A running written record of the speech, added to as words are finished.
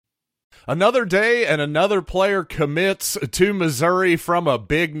Another day and another player commits to Missouri from a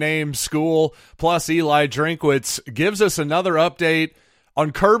big-name school. Plus, Eli Drinkwitz gives us another update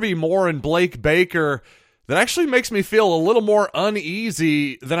on Kirby Moore and Blake Baker that actually makes me feel a little more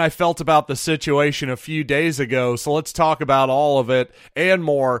uneasy than I felt about the situation a few days ago. So let's talk about all of it and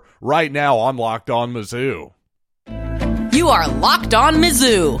more right now on Locked On Mizzou. You are Locked On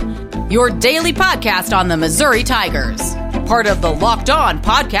Mizzou, your daily podcast on the Missouri Tigers. Part of the Locked On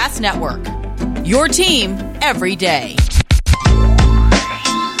Podcast Network, your team every day.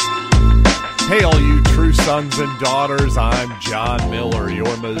 Hey, all you true sons and daughters, I'm John Miller,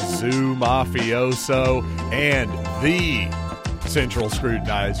 your Mizzou mafioso and the central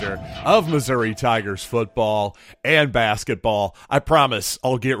scrutinizer of Missouri Tigers football and basketball. I promise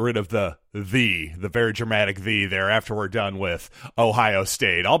I'll get rid of the very dramatic "the" there after we're done with Ohio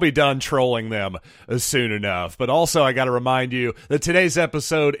State. I'll be done trolling them soon enough. But also, I got to remind you that today's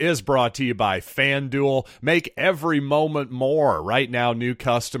episode is brought to you by FanDuel. Make every moment more. Right now, new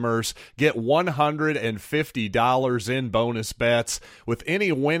customers get $150 in bonus bets with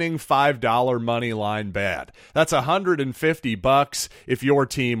any winning $5 money line bet. That's $150 if your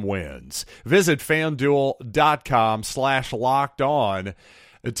team wins. Visit FanDuel.com/lockedon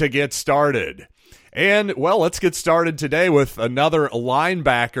to get started. And, well, let's get started today with another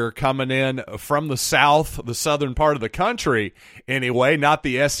linebacker coming in from the South, the southern part of the country. Anyway, not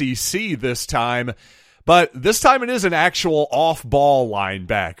the SEC this time, but this time it is an actual off-ball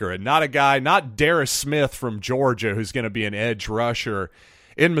linebacker and not a guy, not Darius Smith from Georgia, who's going to be an edge rusher.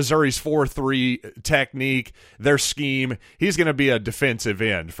 In Missouri's 4-3 technique, their scheme, he's going to be a defensive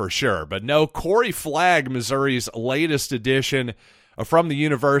end for sure. But no, Corey Flagg, Missouri's latest addition from the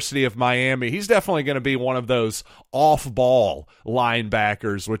University of Miami. He's definitely going to be one of those off-ball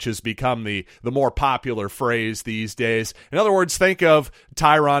linebackers, which has become the more popular phrase these days. In other words, think of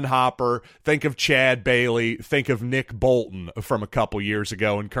Tyron Hopper, think of Chad Bailey, think of Nick Bolton from a couple years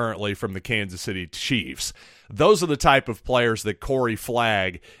ago and currently from the Kansas City Chiefs. Those are the type of players that Corey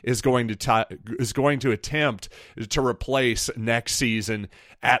Flagg is going to attempt to replace next season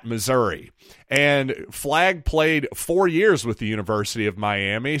at Missouri. And Flagg played 4 years with the University of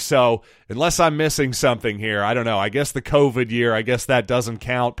Miami, so unless I'm missing something here, I don't know. I guess the COVID year, I guess that doesn't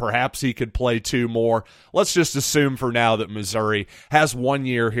count. Perhaps he could play 2 more. Let's just assume for now that Missouri has 1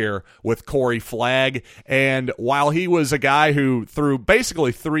 year here with Corey Flagg. And while he was a guy who, through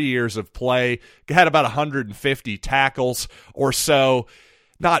basically 3 years of play, had about 150 tackles or so,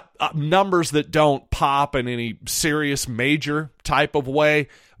 not numbers that don't pop in any serious major type of way,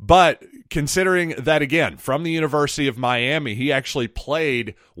 but considering that, again, from the University of Miami, he actually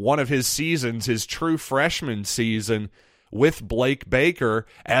played one of his seasons, his true freshman season, with Blake Baker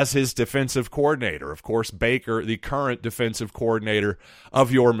as his defensive coordinator. Of course, Baker, the current defensive coordinator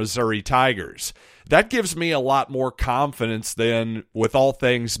of your Missouri Tigers. That gives me a lot more confidence than, with all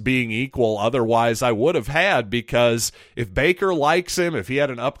things being equal, otherwise I would have had, because if Baker likes him, if he had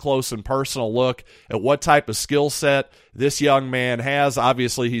an up-close and personal look at what type of skill set this young man has,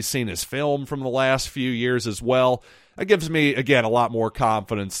 obviously he's seen his film from the last few years as well, that gives me, again, a lot more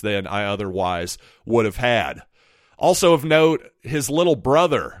confidence than I otherwise would have had. Also of note, his little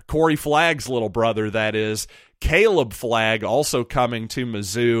brother, Corey Flagg's little brother, that is, Caleb Flagg, also coming to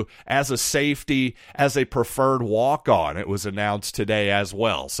Mizzou as a safety, as a preferred walk-on. It was announced today as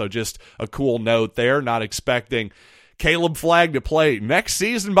well. So just a cool note there. Not expecting Caleb Flagg to play next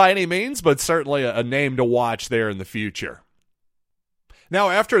season by any means, but certainly a name to watch there in the future.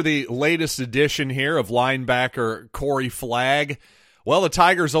 Now, after the latest edition here of linebacker Corey Flagg, well, the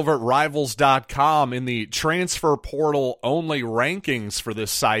Tigers over at Rivals.com in the transfer portal only rankings for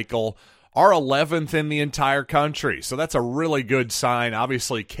this cycle are 11th in the entire country. So that's a really good sign.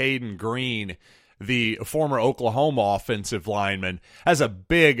 Obviously, Caden Green, the former Oklahoma offensive lineman, has a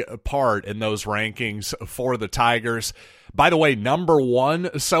big part in those rankings for the Tigers. By the way, number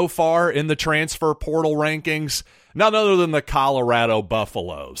 1 so far in the transfer portal rankings, none other than the Colorado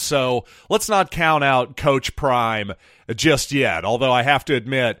Buffaloes. So let's not count out Coach Prime just yet, although I have to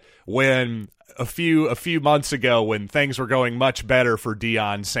admit, when a few months ago, when things were going much better for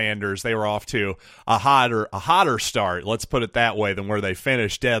Deion Sanders, they were off to a hotter start, let's put it that way, than where they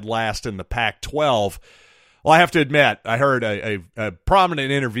finished dead last in the Pac-12. Well, I have to admit, I heard a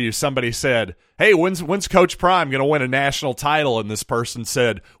prominent interview. Somebody said, hey, when's Coach Prime going to win a national title? And this person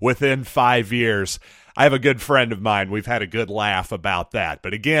said, within 5 years. I have a good friend of mine. We've had a good laugh about that.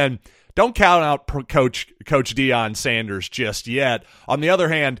 But again, don't count out Coach Deion Sanders just yet. On the other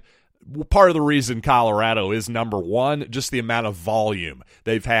hand, part of the reason Colorado is number 1, just the amount of volume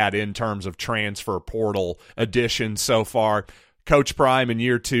they've had in terms of transfer portal additions so far. Coach Prime in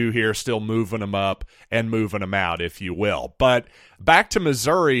year 2 here, still moving them up and moving them out, if you will. But back to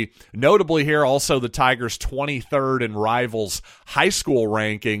Missouri, notably here also the Tigers 23rd in Rivals high school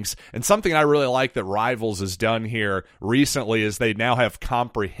rankings. And something I really like that Rivals has done here recently is they now have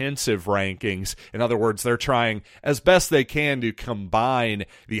comprehensive rankings. In other words, they're trying as best they can to combine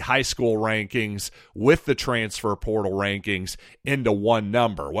the high school rankings with the transfer portal rankings into one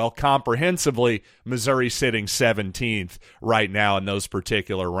number. Well, comprehensively, Missouri sitting 17th right now in those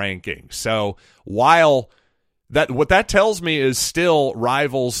particular rankings. So while what that tells me is still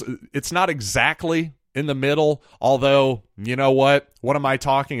Rivals, it's not exactly in the middle, although, you know what? What am I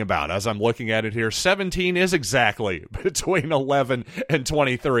talking about as I'm looking at it here? 17 is exactly between 11 and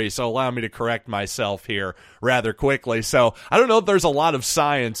 23, so allow me to correct myself here rather quickly. So I don't know if there's a lot of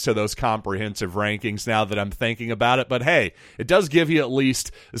science to those comprehensive rankings now that I'm thinking about it, but hey, it does give you at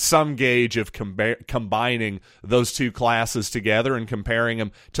least some gauge of combining those two classes together and comparing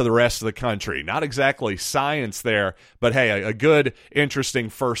them to the rest of the country. Not exactly science there, but hey, a good, interesting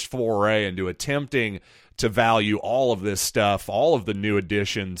first foray into attempting to value all of this stuff, all of the new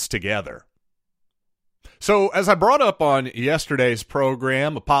additions together. So as I brought up on yesterday's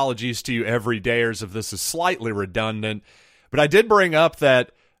program, apologies to you everydayers if this is slightly redundant, but I did bring up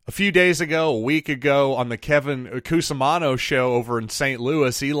that a few days ago, a week ago, on the Kevin Cusimano show over in St.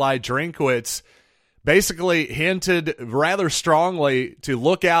 Louis, Eli Drinkwitz basically hinted rather strongly to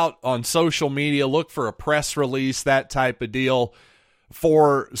look out on social media, look for a press release, that type of deal,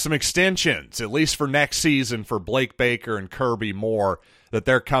 for some extensions, at least for next season, for Blake Baker and Kirby Moore, that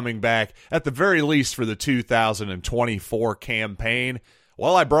they're coming back, at the very least for the 2024 campaign.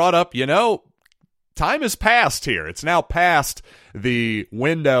 Well, I brought up, time has passed here. It's now past the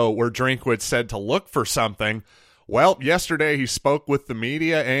window where Drinkwitz said to look for something. Well, yesterday he spoke with the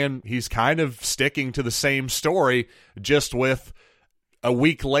media, and he's kind of sticking to the same story, just with a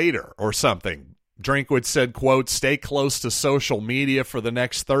week later or something. Drinkwitz said, quote, "Stay close to social media for the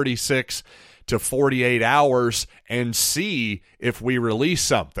next 36 to 48 hours and see if we release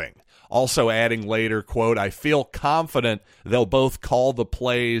something." Also adding later, quote, "I feel confident they'll both call the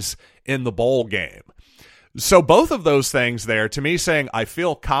plays in the bowl game." So both of those things there, to me saying, I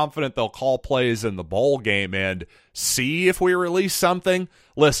feel confident they'll call plays in the bowl game and see if we release something.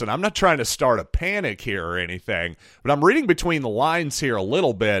 Listen, I'm not trying to start a panic here or anything, but I'm reading between the lines here a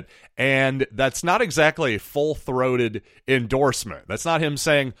little bit, and that's not exactly a full-throated endorsement. That's not him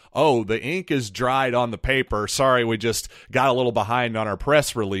saying, oh, the ink is dried on the paper. Sorry, we just got a little behind on our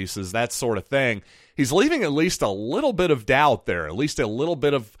press releases, that sort of thing. He's leaving at least a little bit of doubt there, at least a little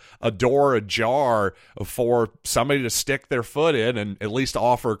bit of a door ajar for somebody to stick their foot in and at least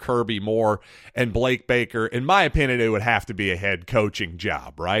offer Kirby Moore and Blake Baker. In my opinion, it would have to be a head coaching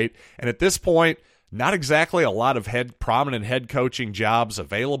job, right? And at this point, not exactly a lot of prominent head coaching jobs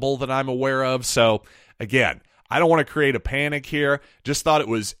available that I'm aware of. So again, I don't want to create a panic here. Just thought it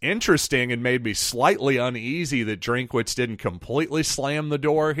was interesting and made me slightly uneasy that Drinkwitz didn't completely slam the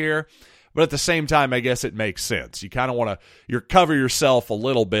door here. But at the same time, I guess it makes sense. You kind of want to cover yourself a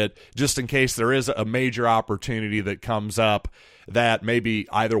little bit just in case there is a major opportunity that comes up that maybe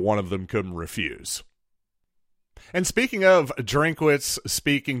either one of them couldn't refuse. And speaking of Drinkwitz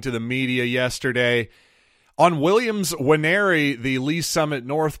speaking to the media yesterday, on Williams Nwaneri, the Lee Summit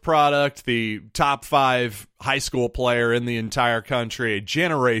North product, the top 5 high school player in the entire country, a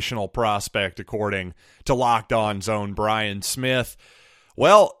generational prospect according to Locked On's own Brian Smith.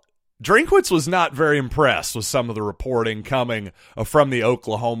 Well, Drinkwitz was not very impressed with some of the reporting coming from the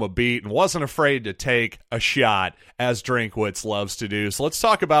Oklahoma beat and wasn't afraid to take a shot, as Drinkwitz loves to do. So let's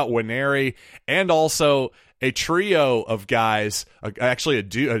talk about Nwaneri and also a trio of guys, actually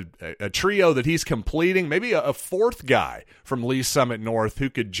a trio that he's completing, maybe a fourth guy from Lee Summit North who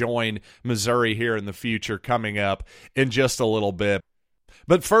could join Missouri here in the future coming up in just a little bit.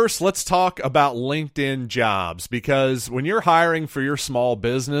 But first, let's talk about LinkedIn Jobs, because when you're hiring for your small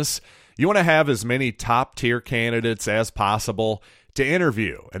business, you want to have as many top-tier candidates as possible to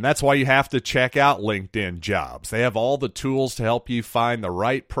interview, and that's why you have to check out LinkedIn Jobs. They have all the tools to help you find the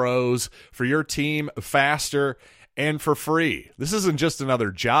right pros for your team faster and for free. This isn't just another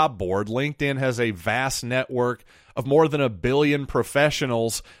job board. LinkedIn has a vast network of more than 1 billion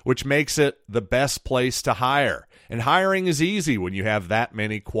professionals, which makes it the best place to hire. And hiring is easy when you have that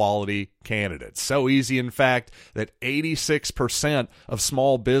many quality candidates. So easy, in fact, that 86% of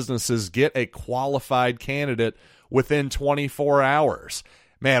small businesses get a qualified candidate within 24 hours.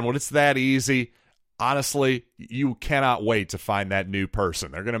 Man, when it's that easy, honestly, you cannot wait to find that new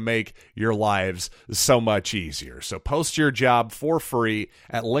person. They're going to make your lives so much easier. So post your job for free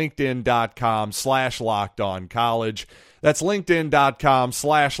at linkedin.com/LockedOnCollege. That's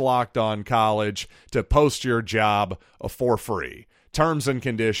linkedin.com/lockedoncollege to post your job for free. Terms and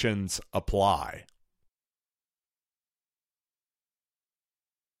conditions apply.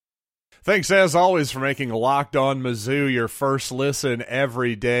 Thanks, as always, for making Locked On Mizzou your first listen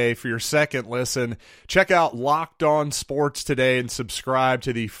every day. For your second listen, check out Locked On Sports Today and subscribe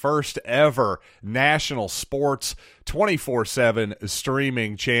to the first ever national sports 24/7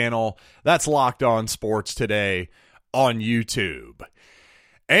 streaming channel. That's Locked On Sports Today on YouTube.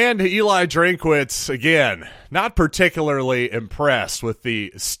 And Eli Drinkwitz, again, not particularly impressed with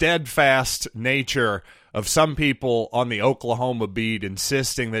the steadfast nature of some people on the Oklahoma beat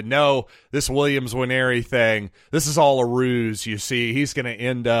insisting that, no, this Williams Nwaneri thing, this is all a ruse, you see. He's going to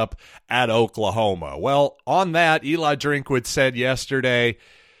end up at Oklahoma. Well, on that, Eli Drinkwitz said yesterday,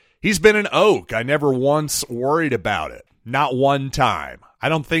 he's been an Oak. I never once worried about it. Not one time. I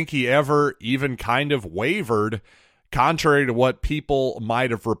don't think he ever even kind of wavered, contrary to what people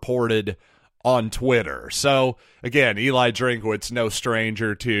might have reported on Twitter. So, again, Eli Drinkwitz, no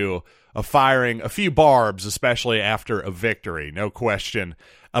stranger to firing a few barbs, especially after a victory. No question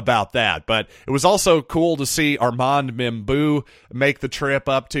about that. But it was also cool to see Armand Membou make the trip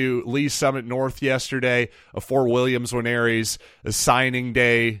up to Lee Summit North yesterday for Williams Nwaneri's signing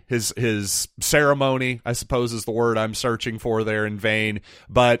day, his ceremony, I suppose is the word I'm searching for there in vain.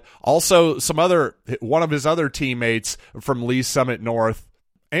 But also one of his other teammates from Lee Summit North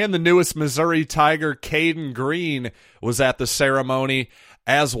and the newest Missouri Tiger, Caden Green, was at the ceremony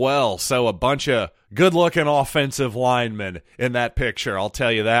as well. So a bunch of good-looking offensive linemen in that picture, I'll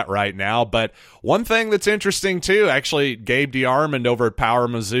tell you that right now. But one thing that's interesting, too, actually, Gabe DeArmond over at Power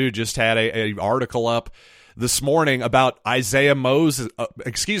Mizzou just had a article up this morning about Isaiah Mosey,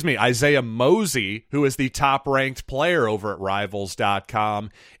 who is the top-ranked player over at Rivals.com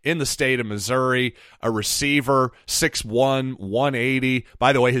in the state of Missouri, a receiver, 6'1", 180.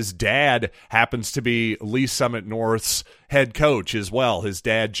 By the way, his dad happens to be Lee Summit North's head coach as well. His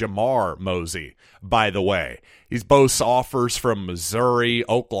dad, Jamar Mosey, by the way. He boasts offers from Missouri,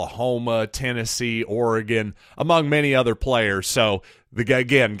 Oklahoma, Tennessee, Oregon, among many other players. So,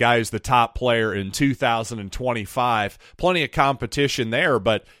 guy is the top player in 2025. Plenty of competition there,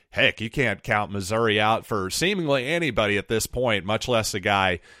 but heck, you can't count Missouri out for seemingly anybody at this point, much less a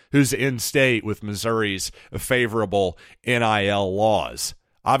guy who's in state with Missouri's favorable NIL laws.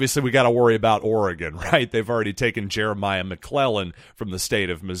 Obviously, we got to worry about Oregon, right? They've already taken Jeremiah McClellan from the state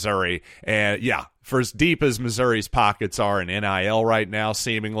of Missouri. And yeah, for as deep as Missouri's pockets are in NIL right now,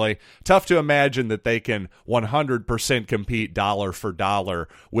 seemingly, tough to imagine that they can 100% compete dollar for dollar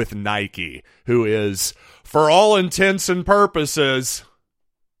with Nike, who is, for all intents and purposes,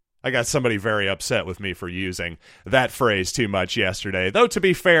 I got somebody very upset with me for using that phrase too much yesterday. Though, to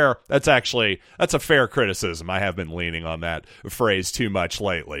be fair, that's a fair criticism. I have been leaning on that phrase too much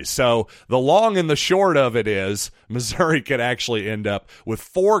lately. So the long and the short of it is Missouri could actually end up with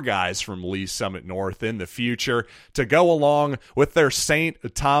 4 guys from Lee Summit North in the future to go along with their St.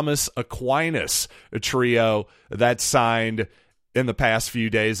 Thomas Aquinas trio that signed in the past few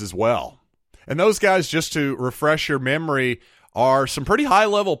days as well. And those guys, just to refresh your memory, are some pretty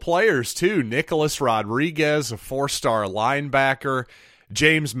high-level players, too. Nicholas Rodriguez, a 4-star linebacker.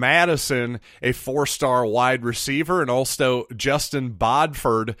 James Madison, a 4-star wide receiver. And also Justin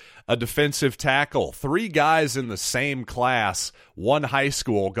Bodford, a defensive tackle. 3 guys in the same class, one high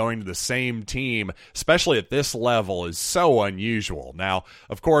school, going to the same team, especially at this level, is so unusual. Now,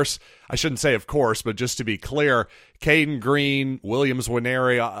 of course, I shouldn't say of course, but just to be clear, Caden Green, Williams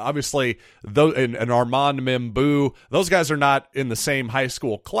Nwaneri, obviously, and Armand Membou, those guys are not in the same high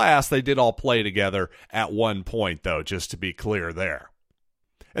school class. They did all play together at one point, though, just to be clear there.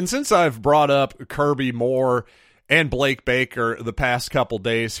 And since I've brought up Kirby Moore and Blake Baker the past couple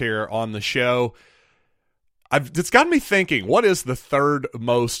days here on the show, it's got me thinking, what is the third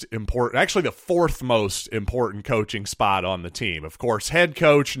most important, actually the fourth most important coaching spot on the team? Of course, head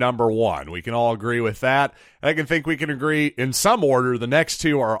coach, number 1. We can all agree with that. And I can think we can agree in some order. The next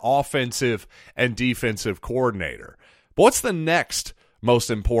 2 are offensive and defensive coordinator. But what's the next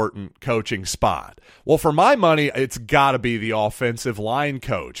most important coaching spot? Well, for my money, it's got to be the offensive line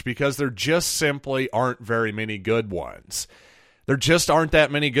coach, because there just simply aren't very many good ones. There just aren't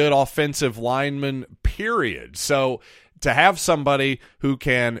that many good offensive linemen, period. So to have somebody who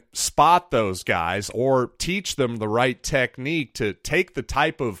can spot those guys or teach them the right technique to take the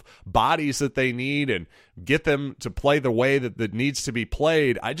type of bodies that they need and get them to play the way that needs to be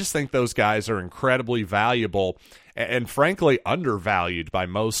played, I just think those guys are incredibly valuable and frankly undervalued by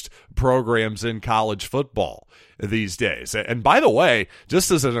most programs in college football these days. And by the way,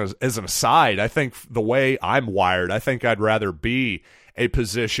 just as an aside, I think the way I'm wired, I think I'd rather be a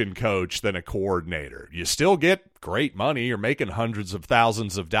position coach than a coordinator. You still get great money. You're making hundreds of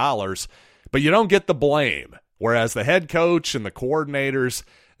thousands of dollars, but you don't get the blame. Whereas the head coach and the coordinators,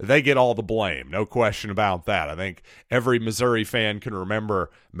 they get all the blame. No question about that. I think every Missouri fan can remember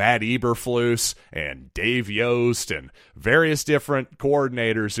Matt Eberflus and Dave Yost and various different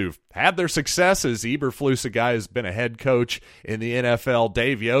coordinators who've had their successes. Eberflus, a guy who's been a head coach in the NFL.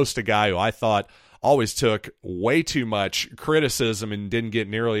 Dave Yost, a guy who I thought always took way too much criticism and didn't get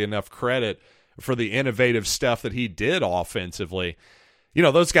nearly enough credit for the innovative stuff that he did offensively. You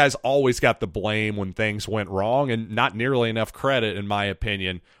know, those guys always got the blame when things went wrong and not nearly enough credit, in my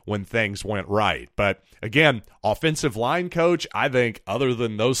opinion, when things went right. But again, offensive line coach, I think, other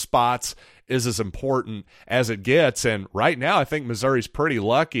than those spots, is as important as it gets. And right now, I think Missouri's pretty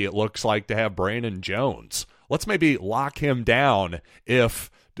lucky, it looks like, to have Brandon Jones. Let's maybe lock him down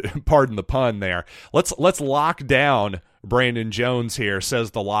if... Pardon the pun there. Let's lock down Brandon Jones here,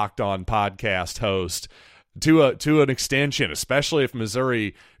 says the Locked On podcast host, to an extension, especially if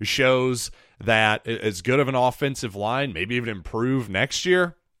Missouri shows that as good of an offensive line, maybe even improve next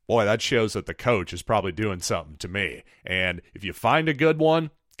year. Boy, that shows that the coach is probably doing something to me. And if you find a good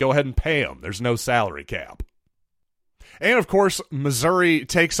one, go ahead and pay him. There's no salary cap. And, of course, Missouri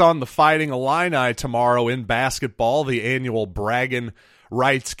takes on the Fighting Illini tomorrow in basketball, the annual Braggin'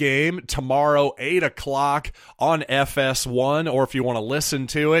 Rights game tomorrow, 8 o'clock on FS1, or if you want to listen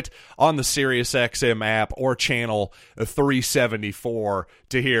to it, on the SiriusXM app or channel 374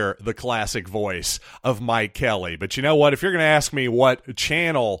 to hear the classic voice of Mike Kelly. But you know what? If you're going to ask me what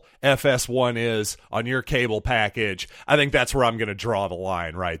channel FS1 is on your cable package, I think that's where I'm going to draw the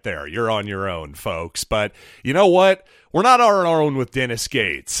line right there. You're on your own, folks. But you know what? We're not on our own with Dennis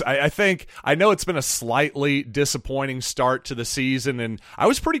Gates. I know it's been a slightly disappointing start to the season, and I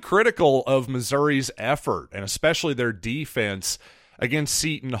was pretty critical of Missouri's effort, and especially their defense against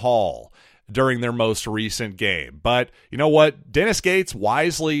Seton Hall during their most recent game. But you know what? Dennis Gates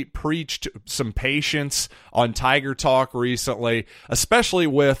wisely preached some patience on Tiger Talk recently, especially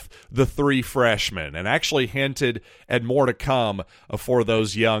with the three freshmen, and actually hinted at more to come for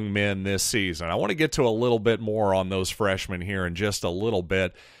those young men this season. I want to get to a little bit more on those freshmen here in just a little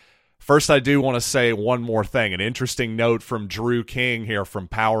bit. First, I do want to say one more thing, an interesting note from Drew King here from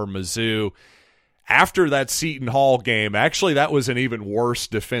Power Mizzou. After that Seton Hall game, actually that was an even worse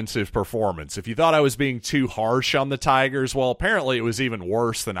defensive performance. If you thought I was being too harsh on the Tigers, well, apparently it was even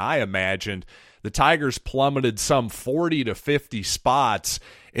worse than I imagined. The Tigers plummeted some 40 to 50 spots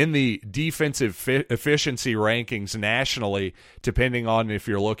in the defensive efficiency rankings nationally, depending on if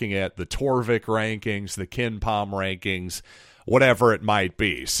you're looking at the Torvik rankings, the KenPom rankings, whatever it might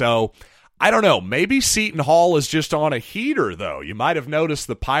be. So, I don't know. Maybe Seton Hall is just on a heater, though. You might have noticed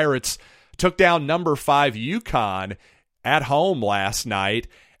the Pirates took down number 5 UConn at home last night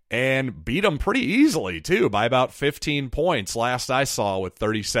and beat them pretty easily, too, by about 15 points last I saw with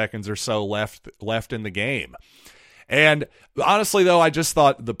 30 seconds or so left in the game. And honestly, though, I just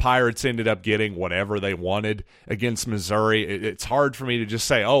thought the Pirates ended up getting whatever they wanted against Missouri. It's hard for me to just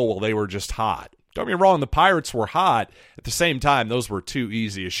say, oh, well, they were just hot. Don't get me wrong, the Pirates were hot. At the same time, those were two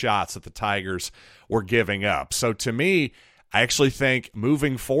easiest shots that the Tigers were giving up. So to me, I actually think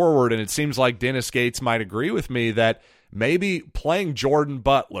moving forward, and it seems like Dennis Gates might agree with me, that maybe playing Jordan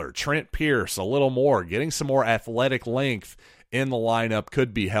Butler, Trent Pierce a little more, getting some more athletic length in the lineup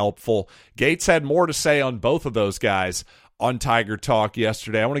could be helpful. Gates had more to say on both of those guys on Tiger Talk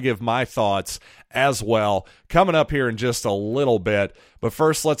yesterday. I want to give my thoughts as well coming up here in just a little bit. But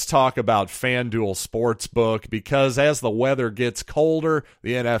first, let's talk about FanDuel Sportsbook, because as the weather gets colder,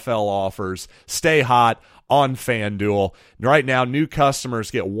 the NFL offers stay hot on FanDuel. Right now, new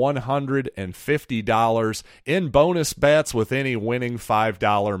customers get $150 in bonus bets with any winning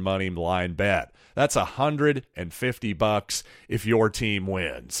 $5 money line bet. That's $150 if your team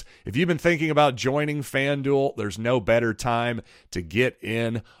wins. If you've been thinking about joining FanDuel, there's no better time to get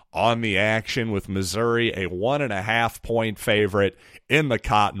in on the action with Missouri, a 1.5-point favorite in the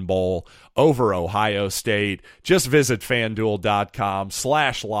Cotton Bowl over Ohio State. Just visit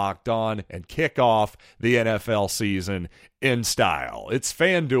FanDuel.com/lockedon and kick off the NFL season in style. It's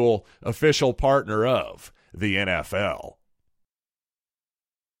FanDuel, official partner of the NFL.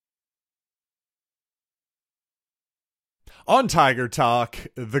 On Tiger Talk,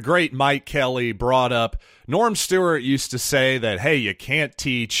 the great Mike Kelly brought up Norm Stewart used to say that, hey, you can't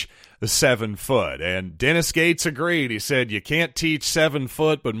teach the 7 foot. And Dennis Gates agreed. He said, you can't teach 7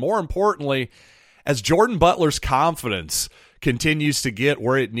 foot, but more importantly, as Jordan Butler's confidence continues to get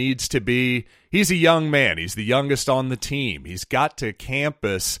where it needs to be, he's a young man. He's the youngest on the team. He's got to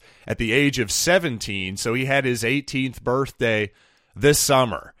campus at the age of 17, so he had his 18th birthday this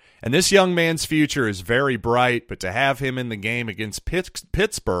summer. And this young man's future is very bright, but to have him in the game against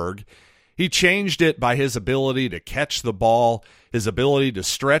Pittsburgh, he changed it by his ability to catch the ball, his ability to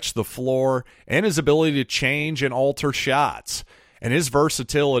stretch the floor, and his ability to change and alter shots. And his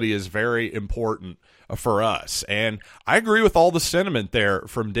versatility is very important for us. And I agree with all the sentiment there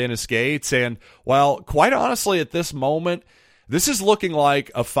from Dennis Gates. And while quite honestly at this moment, this is looking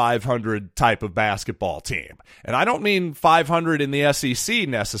like a 500 type of basketball team. And I don't mean 500 in the SEC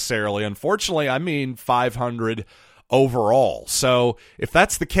necessarily. Unfortunately, I mean 500 overall. So if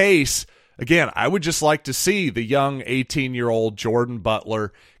that's the case, again, I would just like to see the young 18-year-old Jordan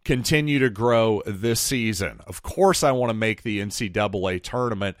Butler continue to grow this season. Of course, I want to make the NCAA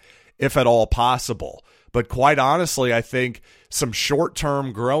tournament if at all possible. But quite honestly, I think some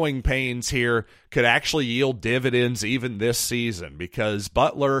short-term growing pains here could actually yield dividends even this season because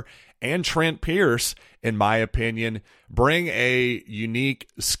Butler and Trent Pierce, in my opinion, bring a unique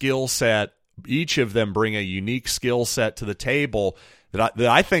skill set. Each of them bring a unique skill set to the table that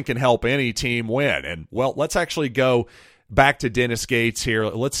I think can help any team win. And, well, let's actually go back to Dennis Gates here.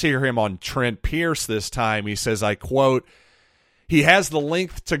 Let's hear him on Trent Pierce this time. He says, I quote, "He has the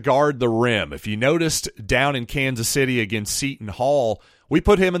length to guard the rim. If you noticed down in Kansas City against Seton Hall, we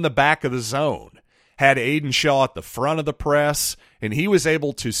put him in the back of the zone, had Aiden Shaw at the front of the press, and he was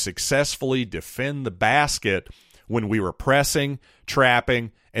able to successfully defend the basket when we were pressing,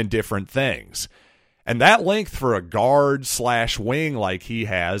 trapping, and different things. And that length for a guard/wing like he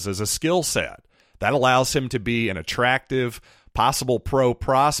has is a skill set. That allows him to be an attractive, possible pro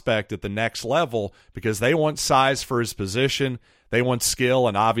prospect at the next level because they want size for his position, they want skill,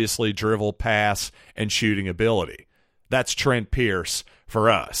 and obviously dribble, pass, and shooting ability. That's Trent Pierce for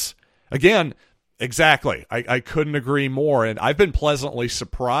us." Again, exactly. I couldn't agree more, and I've been pleasantly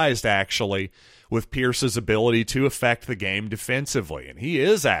surprised, actually, with Pierce's ability to affect the game defensively, and he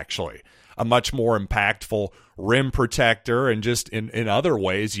is actually a much more impactful rim protector and just in other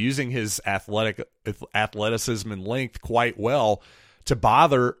ways using his athleticism and length quite well to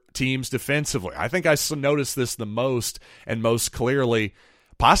bother teams defensively. I think I noticed this the most and most clearly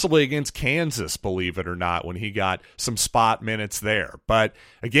possibly against Kansas, believe it or not, when he got some spot minutes there. But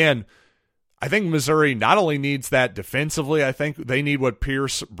again, I think Missouri not only needs that defensively, I think they need what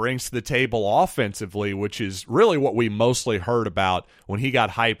Pierce brings to the table offensively, which is really what we mostly heard about when he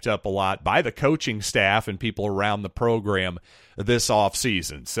got hyped up a lot by the coaching staff and people around the program this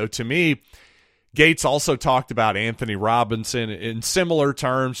offseason. So to me, Gates also talked about Anthony Robinson in similar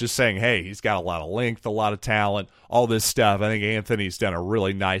terms, just saying, hey, he's got a lot of length, a lot of talent, all this stuff. I think Anthony's done a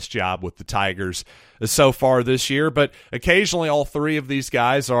really nice job with the Tigers so far this year, but occasionally all three of these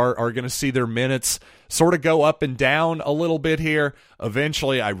guys are going to see their minutes sort of go up and down a little bit here.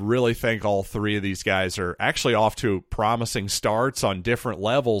 Eventually, I really think all three of these guys are actually off to promising starts on different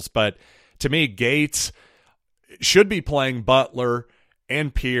levels, but to me, Gates should be playing Butler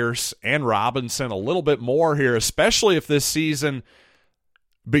and Pierce and Robinson a little bit more here, especially if this season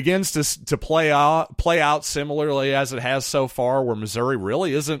begins to play out similarly as it has so far, where Missouri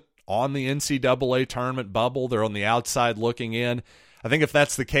really isn't on the NCAA tournament bubble. They're on the outside looking in. I think if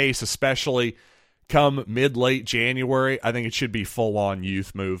that's the case, especially come mid-late January, I think it should be full-on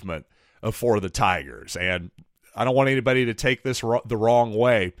youth movement for the Tigers. And I don't want anybody to take this the wrong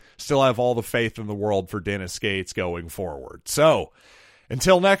way. Still have all the faith in the world for Dennis Gates going forward. So,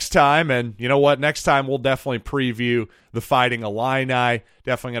 until next time, and you know what? Next time we'll definitely preview the Fighting Illini.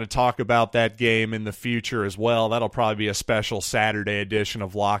 Definitely going to talk about that game in the future as well. That'll probably be a special Saturday edition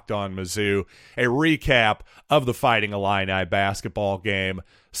of Locked On Mizzou, a recap of the Fighting Illini basketball game.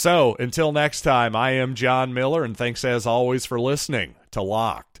 So, until next time, I am John Miller, and thanks as always for listening to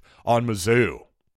Locked On Mizzou.